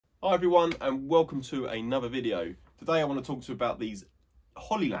Hi everyone and welcome to another video. Today I want to talk to you about these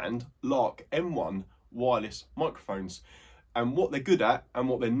Hollyland Lark M1 wireless microphones and what they're good at and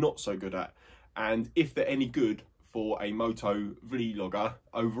what they're not so good at, and if they're any good for a moto-vlogger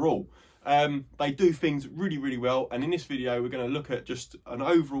overall. They do things really well, and in this video we're going to look at just an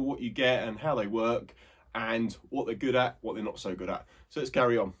overall what you get and how they work and what they're good at, what they're not so good at. So let's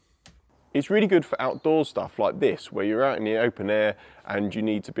carry on. It's really good for outdoor stuff like this, where you're out in the open air and you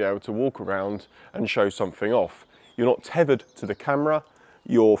need to be able to walk around and show something off. You're not tethered to the camera,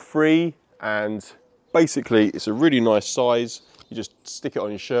 you're free, and basically it's a really nice size. You just stick it on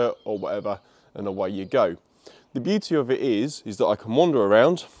your shirt or whatever and away you go. The beauty of it is that I can wander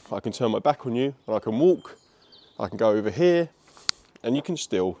around, I can turn my back on you, and I can walk, I can go over here, and you can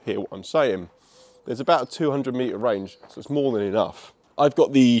still hear what I'm saying. There's about a 200 metre range, so it's more than enough. I've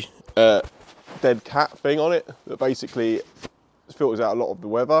got the dead cat thing on it that basically filters out a lot of the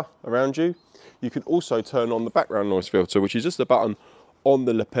weather around you. You can also turn on the background noise filter, which is just a button on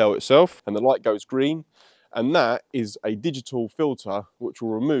the lapel itself, and the light goes green, and that is a digital filter which will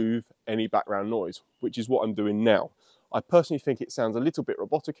remove any background noise, which is what I'm doing now. I personally think it sounds a little bit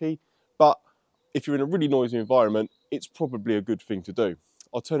robotic-y, but if you're in a really noisy environment, it's probably a good thing to do.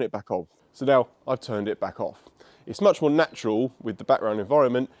 I'll turn it back on. So now I've turned it back off. It's much more natural with the background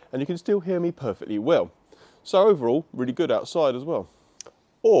environment, and you can still hear me perfectly well. So overall, really good outside as well.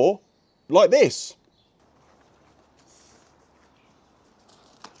 Or like this.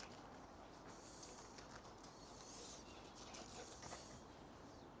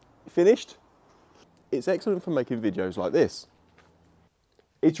 Finished? It's excellent for making videos like this.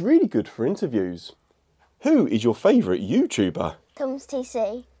 It's really good for interviews. Who is your favourite YouTuber? Tom's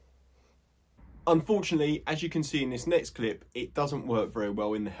TC. Unfortunately, as you can see in this next clip, it doesn't work very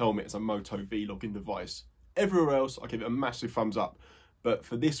well in the helmet as a Moto-Vlogging device. Everywhere else, I give it a massive thumbs up, but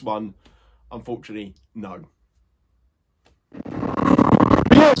for this one, unfortunately, no.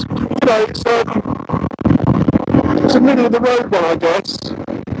 Yes, you know, it's a middle of the road one, I guess.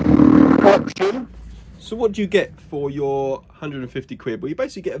 Option. So what do you get for your 150 quid? Well, you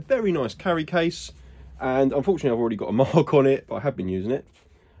basically get a very nice carry case, and unfortunately I've already got a mark on it, but I have been using it.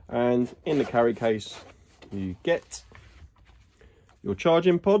 And in the carry case, you get your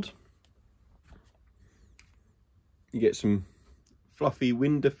charging pod. You get some fluffy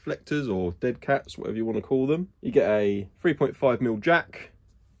wind deflectors or dead cats, whatever you want to call them. You get a 3.5mm jack.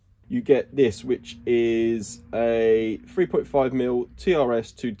 You get this, which is a 3.5mm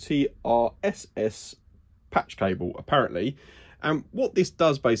TRS to TRSS patch cable, apparently. And what this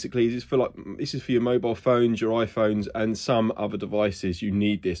does basically is this is for your mobile phones, your iPhones, and some other devices. You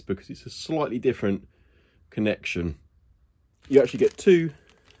need this because it's a slightly different connection. You actually get two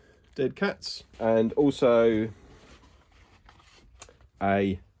dead cats and also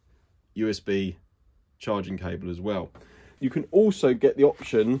a USB charging cable as well. You can also get the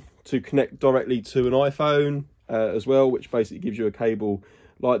option to connect directly to an iPhone as well, which basically gives you a cable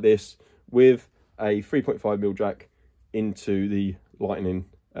like this with a 3.5mm jack into the lightning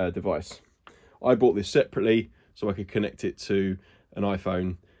device. I bought this separately so I could connect it to an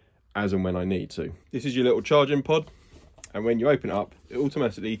iPhone as and when I need to. This is your little charging pod, and when you open it up, it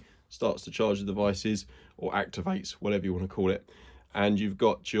automatically starts to charge the devices or activates, whatever you want to call it. And you've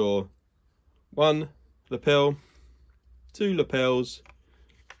got your one lapel, two lapels,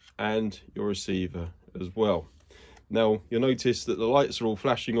 and your receiver as well. Now you'll notice that the lights are all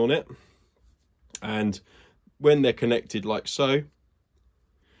flashing on it, and when they're connected like so,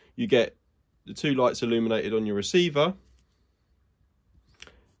 you get the two lights illuminated on your receiver,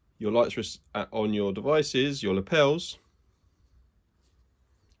 your lights on your devices, your lapels,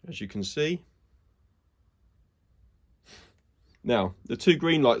 as you can see. Now, the two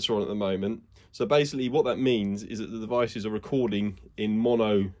green lights are on at the moment, so basically what that means is that the devices are recording in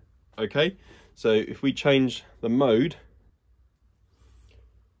mono, okay? So if we change the mode,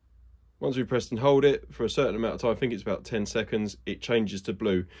 once we press and hold it for a certain amount of time, I think it's about 10 seconds, it changes to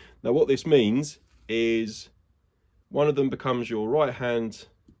blue. Now what this means is one of them becomes your right hand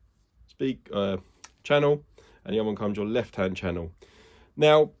channel, and the other one becomes your left hand channel.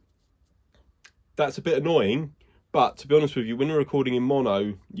 Now that's a bit annoying, but to be honest with you, when you're recording in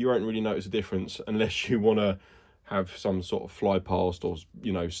mono, you won't really notice a difference unless you want to have some sort of fly past or,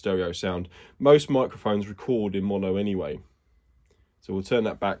 you know, stereo sound. Most microphones record in mono anyway. So we'll turn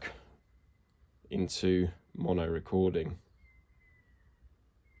that back into mono recording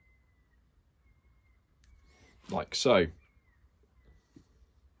like so.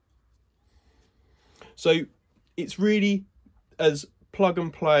 So it's really as plug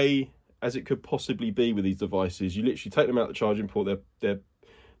and play as it could possibly be with these devices. You literally take them out the charging port, they're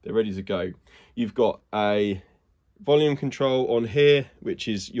they're ready to go. You've got a volume control on here, which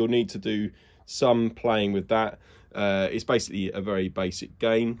is, you'll need to do some playing with that. It's basically a very basic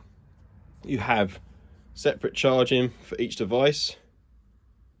gain. You have separate charging for each device.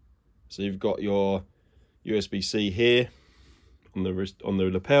 So you've got your USB-C here on the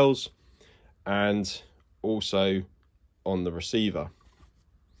lapels, and also on the receiver.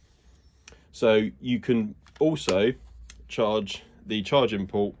 So you can also charge the charging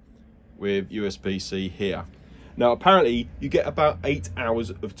port with USB-C here. Now apparently you get about 8 hours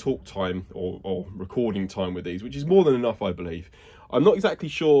of talk time or recording time with these, which is more than enough, I believe. I'm not exactly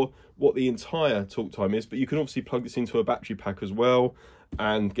sure what the entire talk time is, but you can obviously plug this into a battery pack as well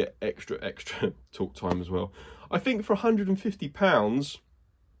and get extra talk time as well. I think for £150,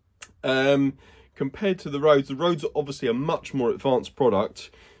 compared to the Rodes are obviously a much more advanced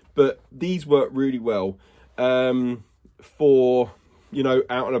product, but these work really well for, you know,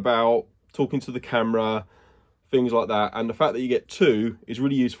 out and about, talking to the camera, things like that. And the fact that you get two is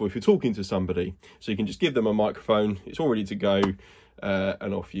really useful if you're talking to somebody. So you can just give them a microphone, it's all ready to go,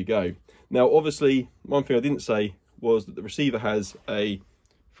 and off you go. Now, obviously, one thing I didn't say was that the receiver has a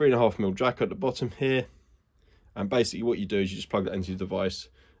 3.5mm jack at the bottom here. And basically what you do is you just plug that into your device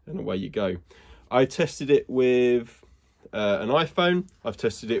and away you go. I tested it with an iPhone, I've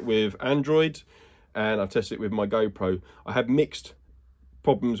tested it with Android, and I've tested it with my GoPro. I had mixed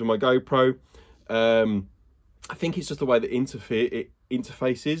problems with my GoPro. I think it's just the way that it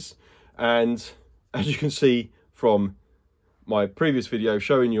interfaces, and as you can see from my previous video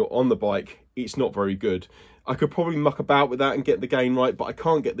showing you on the bike, it's not very good. I could probably muck about with that and get the gain right, but I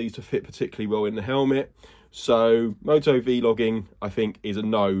can't get these to fit particularly well in the helmet. So Moto-Vlogging, I think, is a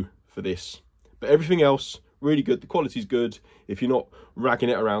no for this. But everything else, really good. The quality's good if you're not ragging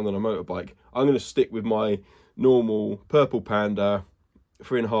it around on a motorbike. I'm going to stick with my normal Purple Panda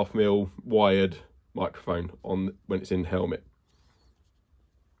 3.5mm wired microphone on when it's in helmet.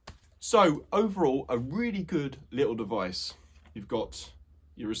 So overall, a really good little device. You've got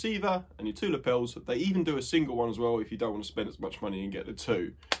your receiver and your two lapels. They even do a single one as well if you don't want to spend as much money and get the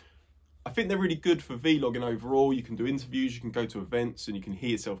two. I think they're really good for vlogging overall. You can do interviews, you can go to events, and you can hear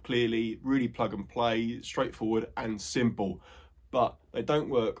yourself clearly. Really plug and play, straightforward and simple. But they don't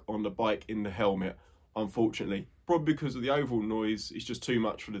work on the bike in the helmet, unfortunately. Probably because of the overall noise. It's just too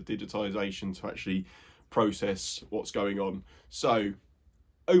much for the digitization to actually process what's going on. So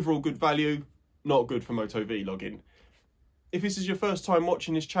overall good value, not good for Moto-Vlogging. If this is your first time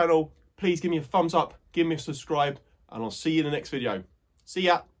watching this channel, please give me a thumbs up, give me a subscribe, and I'll see you in the next video. See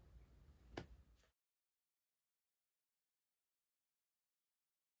ya.